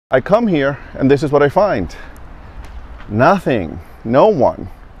I come here and this is what I find. Nothing, no one.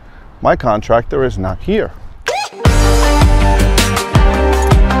 My contractor is not here.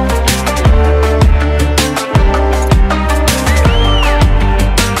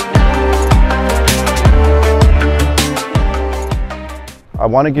 I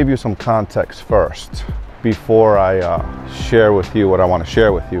want to give you some context first before I share with you what I want to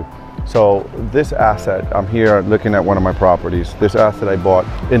share with you. So this asset, I'm here looking at one of my properties. This asset I bought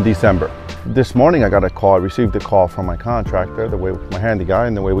in December. This morning I got a call, I received a call from my contractor, my handy guy,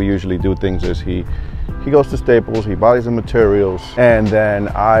 and the way we usually do things is he goes to Staples, he buys the materials, and then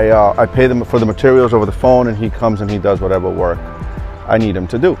I pay them for the materials over the phone, and he comes and he does whatever work I need him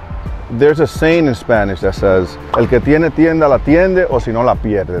to do. There's a saying in Spanish that says, el que tiene tienda la tiende o si no la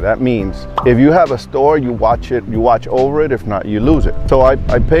pierde. That means if you have a store, you watch over it. If not, you lose it. So I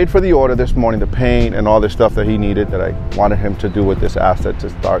paid for the order this morning, the paint and all the stuff that he needed that I wanted him to do with this asset to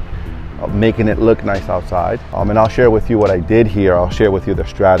start making it look nice outside. And I'll share with you what I did here. I'll share with you the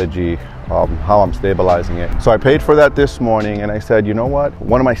strategy, how I'm stabilizing it. So I paid for that this morning, and I said, you know what?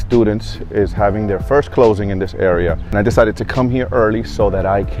 One of my students is having their first closing in this area, and I decided to come here early so that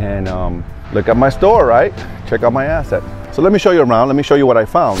I can look at my store, right? Check out my asset. So let me show you around. Let me show you what I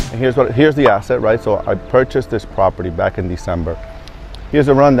found. And here's the asset, right? So I purchased this property back in December. Here's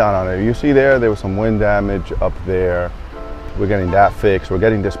a rundown on it. You see there was some wind damage up there. We're getting that fixed. We're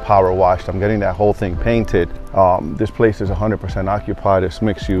getting this power washed. I'm getting that whole thing painted. This place is 100% occupied. It's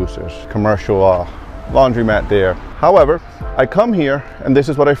mixed use. There's commercial laundromat there. However, I come here and this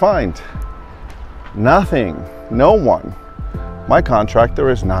is what I find. Nothing, no one. My contractor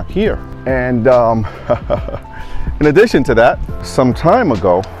is not here. And in addition to that, some time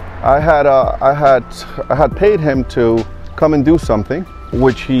ago, I had paid him to come and do something,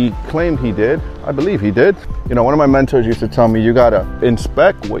 which he claimed he did. I believe he did. You know, one of my mentors used to tell me, you gotta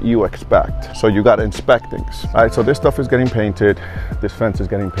inspect what you expect. So you gotta inspect things. All right, so this stuff is getting painted. This fence is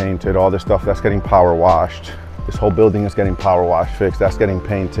getting painted. All this stuff, that's getting power washed. This whole building is getting power washed, fixed. That's getting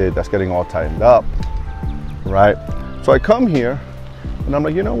painted. That's getting all tightened up, right? So I come here and I'm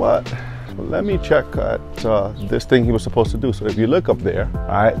like, you know what? Let me check at this thing he was supposed to do. So if you look up there, all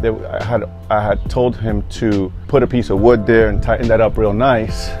right, I had told him to put a piece of wood there and tighten that up real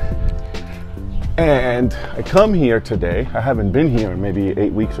nice. And I come here today. I haven't been here in maybe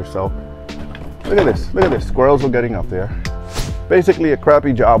 8 weeks or so. Look at this. Look at this. Squirrels were getting up there. Basically, a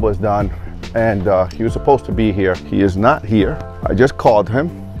crappy job was done, and he was supposed to be here. He is not here. I just called him,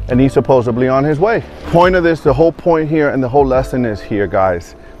 and he's supposedly on his way. Point of this, the whole point here, and the whole lesson is here,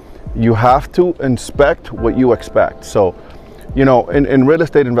 guys. You have to inspect what you expect. So, you know, in real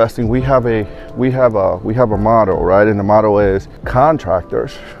estate investing, we have a motto, right? And the motto is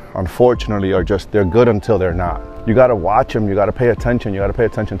contractors, unfortunately, they're good until they're not. You got to watch them. You got to pay attention. You got to pay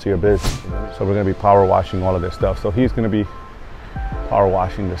attention to your business. So we're going to be power washing all of this stuff. So he's going to be power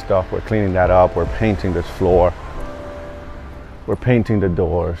washing this stuff. We're cleaning that up. We're painting this floor. We're painting the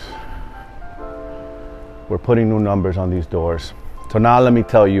doors. We're putting new numbers on these doors. So now let me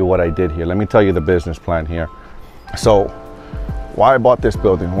tell you what I did here. Let me tell you the business plan here. So why I bought this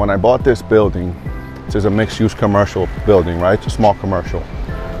building. When I bought this building, this is a mixed-use commercial building, right? It's a small commercial.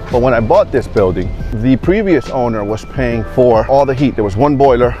 But when I bought this building, the previous owner was paying for all the heat. There was one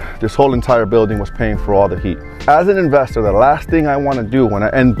boiler. This whole entire building was paying for all the heat. As an investor, the last thing I want to do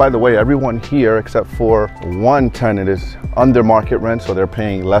and by the way, everyone here except for one tenant is under market rent, so they're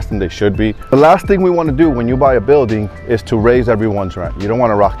paying less than they should be. The last thing we want to do when you buy a building is to raise everyone's rent. You don't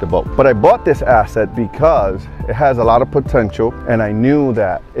want to rock the boat. But I bought this asset because it has a lot of potential, and I knew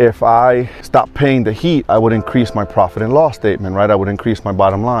that if I stopped paying the heat, I would increase my profit and loss statement, right? I would increase my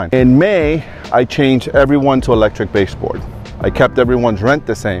bottom line. In May, I changed everyone to electric baseboard. I kept everyone's rent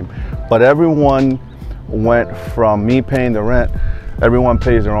the same, but everyone went from me paying the rent, everyone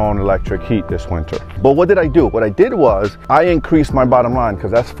pays their own electric heat this winter. But what did I do? What I did was I increased my bottom line,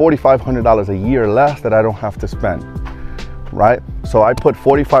 because that's $4,500 a year less that I don't have to spend, right? So I put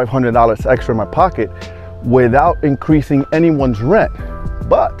 $4,500 extra in my pocket without increasing anyone's rent.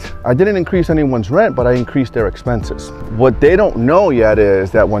 But I didn't increase anyone's rent, but I increased their expenses. What they don't know yet is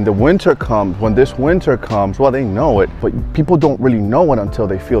that when this winter comes, well, they know it, but people don't really know it until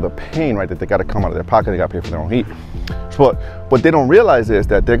they feel the pain, right? That they gotta come out of their pocket, they gotta pay for their own heat. So what they don't realize is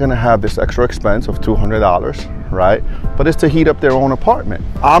that they're gonna have this extra expense of $200, right? But it's to heat up their own apartment.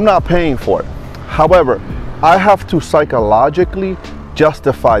 I'm not paying for it. However, I have to psychologically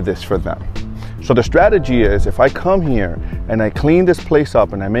justify this for them. So the strategy is, if I come here and I clean this place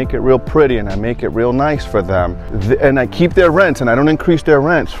up and I make it real pretty and I make it real nice for them, and I keep their rents and I don't increase their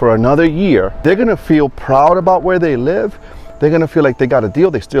rents for another year, they're gonna feel proud about where they live, they're gonna feel like they got a deal.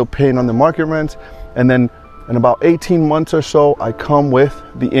 They're still paying on the market rents. And then in about 18 months or so, I come with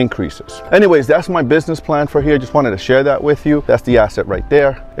the increases. Anyways, that's my business plan for here. Just wanted to share that with you. That's the asset right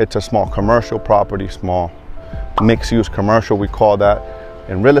there. It's a small commercial property, small mixed-use commercial, we call that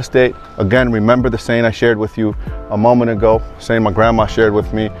in real estate. Again, remember the saying I shared with you a moment ago, saying my grandma shared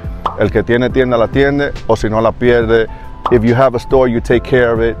with me, el que tiene tienda la tiende, o si no la pierde. If you have a store, you take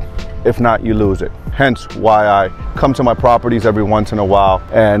care of it. If not, you lose it. Hence why I come to my properties every once in a while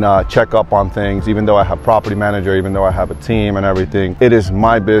and check up on things. Even though I have property manager, even though I have a team and everything, it is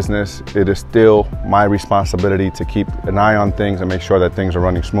my business. It is still my responsibility to keep an eye on things and make sure that things are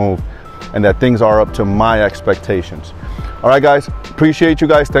running smooth and that things are up to my expectations. All right, guys, appreciate you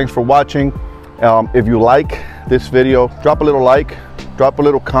guys. Thanks for watching. If you like this video, drop a little like, drop a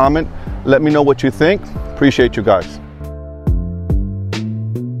little comment. Let me know what you think. Appreciate you guys.